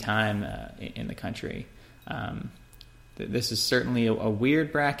same time in the country. This is certainly a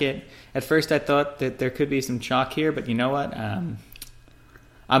weird bracket. At first I thought that there could be some chalk here, but you know what?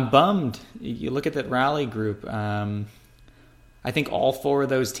 I'm bummed. You look at that Raleigh group. I think all 4 of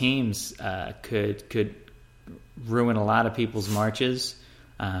those teams could ruin a lot of people's marches.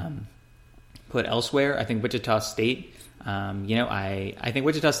 Put elsewhere, I think Wichita State. I think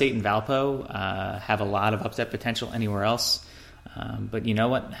Wichita State and Valpo have a lot of upset potential anywhere else. But you know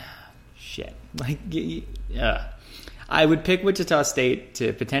what? Shit. I would pick Wichita State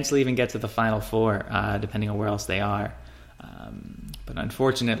to potentially even get to the Final Four, depending on where else they are. But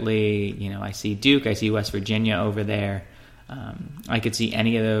unfortunately, I see Duke, I see West Virginia over there. I could see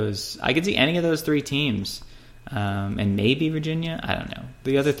any of those. I could see any of those 3 teams, and maybe Virginia. I don't know.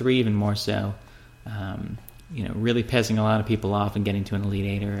 The other 3 even more so. Really pissing a lot of people off and getting to an Elite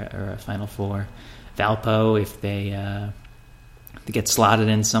Eight or a Final Four. Valpo if they get slotted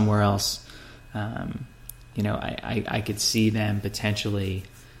in somewhere else. I could see them potentially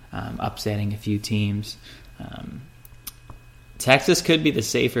upsetting a few teams. Texas could be the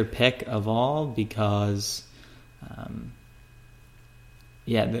safer pick of all because,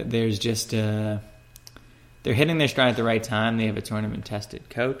 there's just they're hitting their stride at the right time. They have a tournament-tested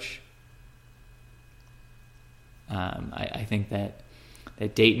coach. I think that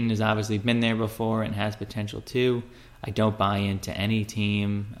Dayton has obviously been there before and has potential too. I don't buy into any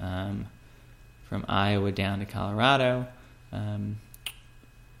team from Iowa down to Colorado.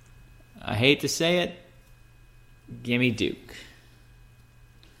 I hate to say it, gimme Duke.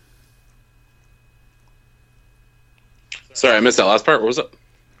 Sorry, I missed that last part. What was it?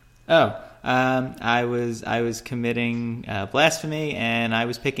 I was committing blasphemy, and I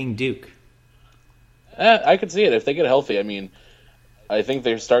was picking Duke. I could see it if they get healthy. I mean, I think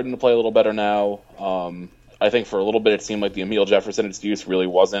they're starting to play a little better now. I think for a little bit it seemed like the Emil Jefferson excuse really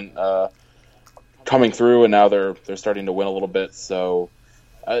wasn't coming through, and now they're starting to win a little bit. So,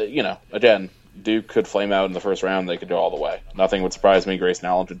 again, Duke could flame out in the first round. They could go all the way. Nothing would surprise me. Grayson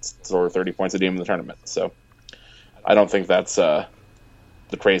Allen could score 30 points a game in the tournament. So, I don't think that's the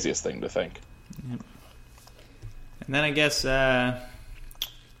craziest thing to think. Yep. And then I guess I'll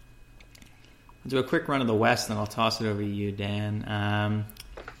do a quick run of the West, and I'll toss it over to you, Dan.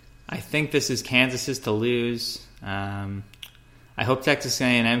 I think this is Kansas's to lose. I hope Texas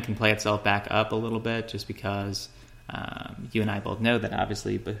A&M can play itself back up a little bit, just because you and I both know that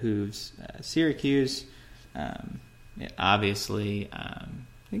obviously behooves Syracuse. It obviously, I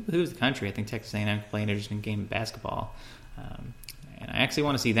think behooves the country. I think Texas A&M can play an interesting game of basketball. And I actually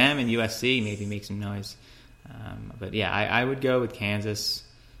want to see them and USC maybe make some noise. But yeah, I would go with Kansas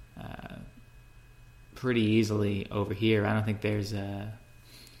pretty easily over here. I don't think there's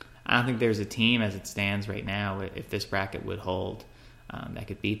a team as it stands right now, if this bracket would hold, that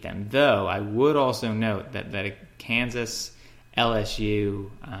could beat them. Though I would also note that a Kansas LSU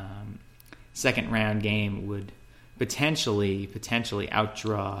second round game would potentially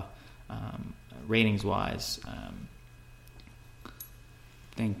outdraw ratings wise.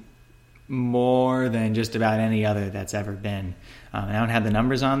 I think more than just about any other that's ever been. I don't have the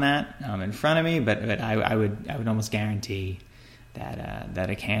numbers on that in front of me, but I would almost guarantee that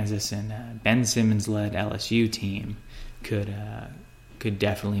a Kansas and Ben Simmons led LSU team could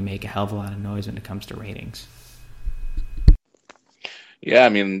definitely make a hell of a lot of noise when it comes to ratings. Yeah, I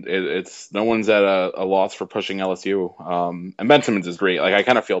mean, it's no one's at a loss for pushing LSU. And Ben Simmons is great. Like, I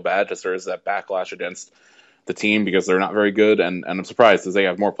kind of feel bad just there is that backlash against the team because they're not very good, and I'm surprised because they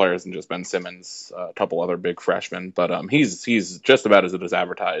have more players than just Ben Simmons, a couple other big freshmen. But he's just about as it is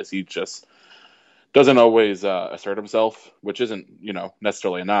advertised. He just doesn't always assert himself, which isn't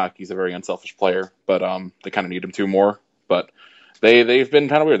necessarily a knock. He's a very unselfish player, but they kind of need him to more. But they've been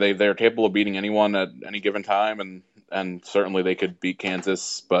kind of weird. They're capable of beating anyone at any given time, and certainly they could beat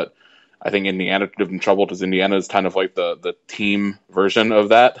Kansas. But I think Indiana could give them trouble because Indiana is kind of like the team version of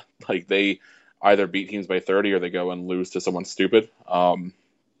that. Like, they either beat teams by 30 or they go and lose to someone stupid. I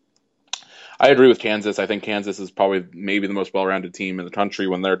agree with Kansas. I think Kansas is probably maybe the most well-rounded team in the country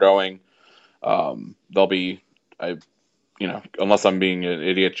when they're going. They'll be, unless I'm being an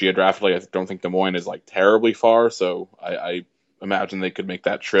idiot geographically, I don't think Des Moines is like terribly far. So I imagine they could make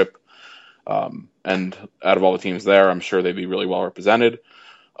that trip. And out of all the teams there, I'm sure they'd be really well represented.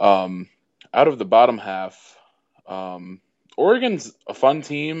 Out of the bottom half, Oregon's a fun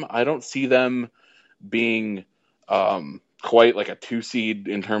team. I don't see them being quite like a 2 seed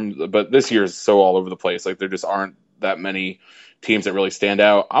in terms, but this year is so all over the place. Like, there just aren't that many teams that really stand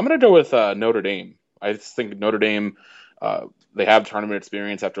out. I'm going to go with Notre Dame. I just think Notre Dame, they have tournament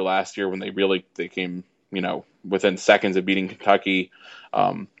experience after last year when they came, within seconds of beating Kentucky.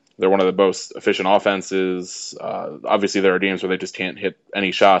 They're one of the most efficient offenses. Obviously, there are games where they just can't hit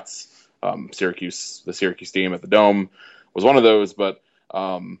any shots. The Syracuse team at the Dome was one of those, but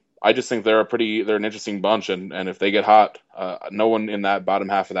I just think they're an interesting bunch, and if they get hot, no one in that bottom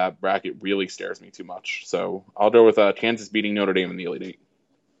half of that bracket really scares me too much. So I'll go with Kansas beating Notre Dame in the Elite Eight.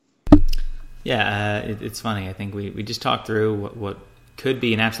 Yeah, it's funny. I think we just talked through what could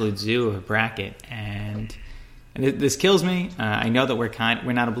be an absolute zoo of a bracket, and this kills me. I know that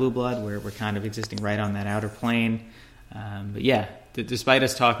we're not a blue blood. We're kind of existing right on that outer plane. But yeah, despite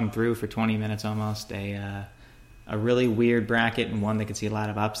us talking through for 20 minutes almost a really weird bracket and one that could see a lot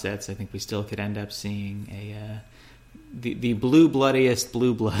of upsets, I think we still could end up seeing the blue bloodiest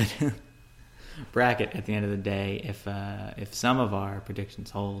blue blood bracket at the end of the day if some of our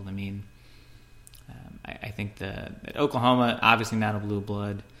predictions hold. I mean, I think that Oklahoma, obviously not a blue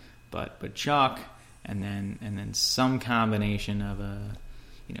blood, but chalk. and then some combination of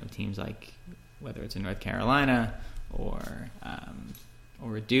teams like whether it's in North Carolina or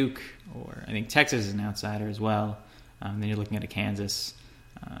a Duke, or I think Texas is an outsider as well. Then you're looking at a Kansas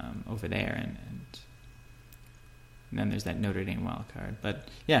over there, and then there's that Notre Dame wild card. But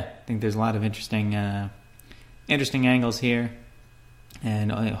yeah, I think there's a lot of interesting angles here,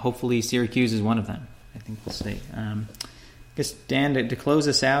 and hopefully Syracuse is one of them. I think we'll see. I guess, Dan, to close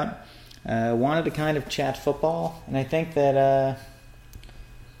us out, wanted to kind of chat football, and I think that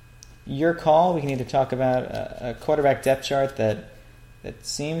your call, we can either talk about a quarterback depth chart that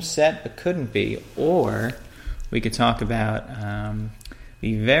seems set but couldn't be, or we could talk about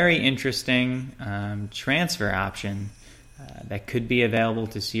the very interesting transfer option that could be available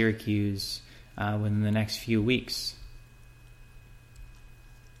to Syracuse within the next few weeks.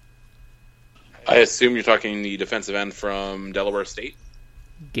 I assume you're talking the defensive end from Delaware State?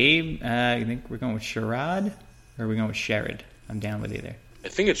 Gabe, I think we're going with Sherrod, or are we going with Sherrod? I'm down with either. I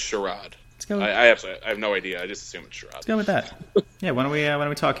think it's Sherrod. Let's go. I have no idea. I just assume it's Sherrod. Let's go with that. Yeah, why don't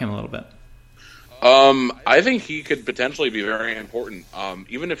we talk him a little bit? I think he could potentially be very important.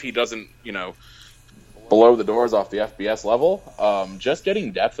 Even if he doesn't, blow the doors off the FBS level, just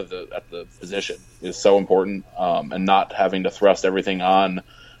getting depth at the position is so important, and not having to thrust everything on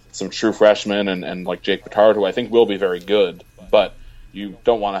some true freshmen and like Jake Petard, who I think will be very good, but you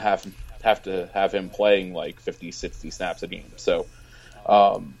don't want to have him playing like 50, 60 snaps a game. So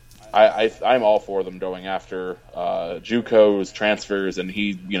I'm all for them going after JUCOs, transfers, and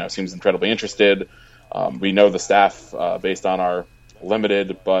he seems incredibly interested. We know the staff based on our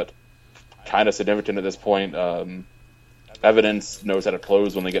limited but kind of significant at this point evidence, knows how to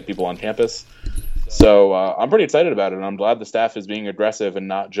close when they get people on campus. So I'm pretty excited about it, and I'm glad the staff is being aggressive and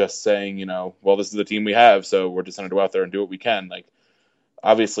not just saying, well, this is the team we have, so we're just going to go out there and do what we can. Like,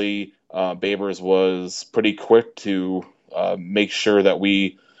 obviously, Babers was pretty quick to make sure that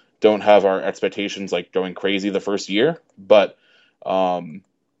we don't have our expectations like going crazy the first year, but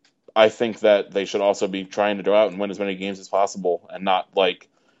I think that they should also be trying to go out and win as many games as possible and not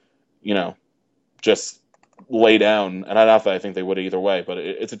just lay down. And not that I think they would either way, but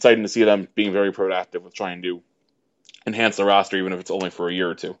it's exciting to see them being very proactive with trying to enhance the roster, even if it's only for a year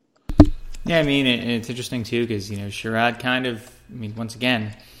or two. Yeah, I mean, it's interesting too because Sherrod kind of, once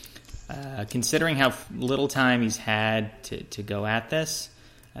again, considering how little time he's had to go at this,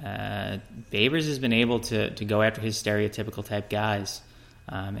 Babers has been able to go after his stereotypical type guys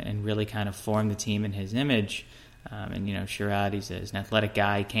and really kind of form the team in his image. And Sherrod, he's an athletic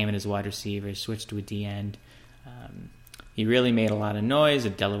guy, came in as wide receiver, switched to a D end. He really made a lot of noise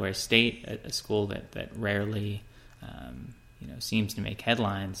at Delaware State, a school that rarely seems to make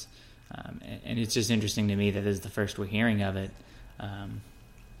headlines. And it's just interesting to me that this is the first we're hearing of it,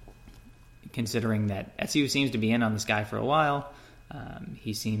 considering that SU seems to be in on this guy for a while.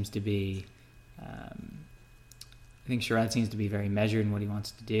 He seems to be, I think Sherrod seems to be very measured in what he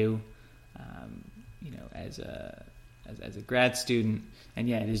wants to do, as a grad student. And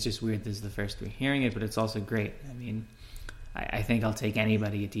yeah, it is just weird this is the first we're hearing it, but it's also great. I think I'll take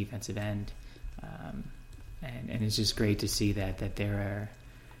anybody at defensive end. And it's just great to see that there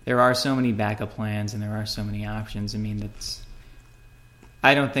are so many backup plans and there are so many options.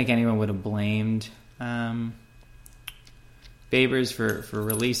 I don't think anyone would have blamed Babers for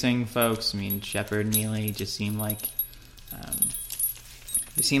releasing folks. Shepard, Neely just seemed like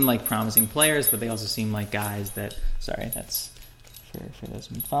they seem like promising players, but they also seem like guys that. Sorry, that's for those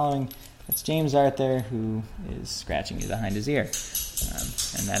who've been following. That's James Arthur, who is scratching behind his ear,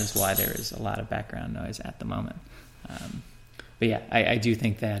 and that is why there is a lot of background noise at the moment. But yeah, I do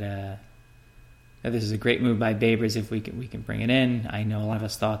think that this is a great move by Babers if we can bring it in. I know a lot of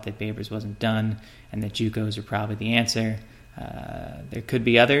us thought that Babers wasn't done and that JUCOs are probably the answer. There could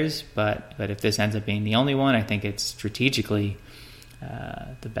be others, but if this ends up being the only one, I think it's strategically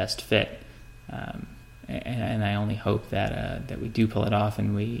the best fit. And I only hope that we do pull it off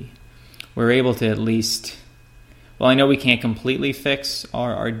and we're able to at least. Well, I know we can't completely fix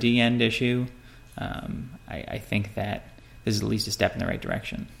our D end issue. I think that this is at least a step in the right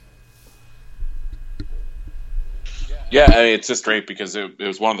direction. Yeah, it's just great because it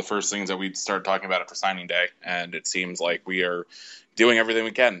was one of the first things that we started talking about after signing day, and it seems like we are doing everything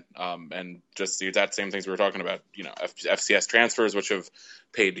we can. And just the exact same things we were talking about, FCS transfers, which have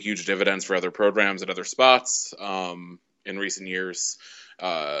paid huge dividends for other programs at other spots in recent years.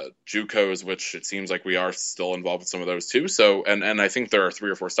 JUCOs, which it seems like we are still involved with some of those too. So, and I think there are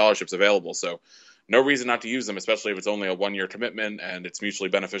 3 or 4 scholarships available. So no reason not to use them, especially if it's only a 1-year commitment and it's mutually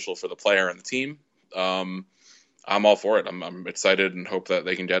beneficial for the player and the team. I'm all for it. I'm excited and hope that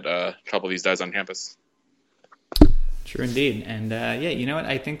they can get a couple of these guys on campus. True indeed. And you know what?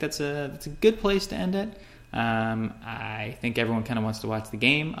 I think that's a good place to end it. I think everyone kind of wants to watch the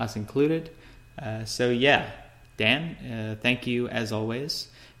game, us included. Dan, thank you as always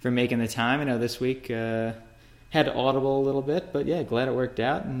for making the time. I know this week had to audible a little bit, but yeah, glad it worked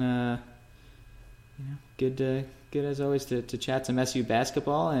out. And good as always to chat some SU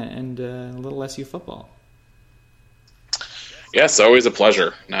basketball and a little SU football. Yes, always a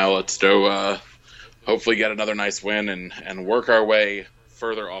pleasure. Now let's go hopefully get another nice win and work our way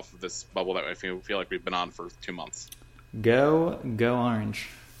further off of this bubble that I feel like we've been on for 2 months. Go Orange.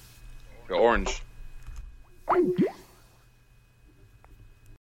 Go Orange.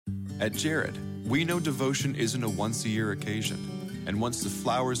 At Jared, we know devotion isn't a once-a-year occasion. And once the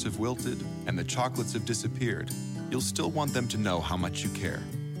flowers have wilted and the chocolates have disappeared, you'll still want them to know how much you care.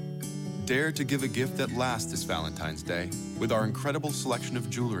 Dare to give a gift that lasts this Valentine's Day with our incredible selection of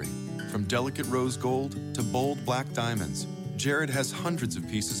jewelry. From delicate rose gold to bold black diamonds, Jared has hundreds of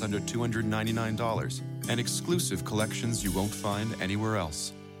pieces under $299 and exclusive collections you won't find anywhere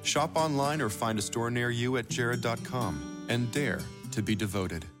else. Shop online or find a store near you at Jared.com and dare to be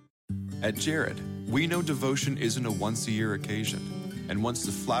devoted. At Jared, we know devotion isn't a once-a-year occasion. And once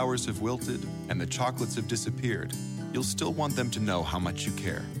the flowers have wilted and the chocolates have disappeared, you'll still want them to know how much you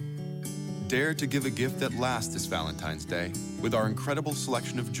care. Dare to give a gift that lasts this Valentine's Day with our incredible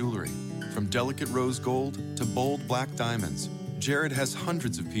selection of jewelry. From delicate rose gold to bold black diamonds, Jared has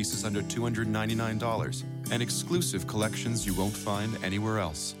hundreds of pieces under $299 and exclusive collections you won't find anywhere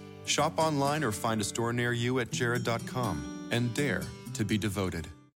else. Shop online or find a store near you at Jared.com and dare to be devoted.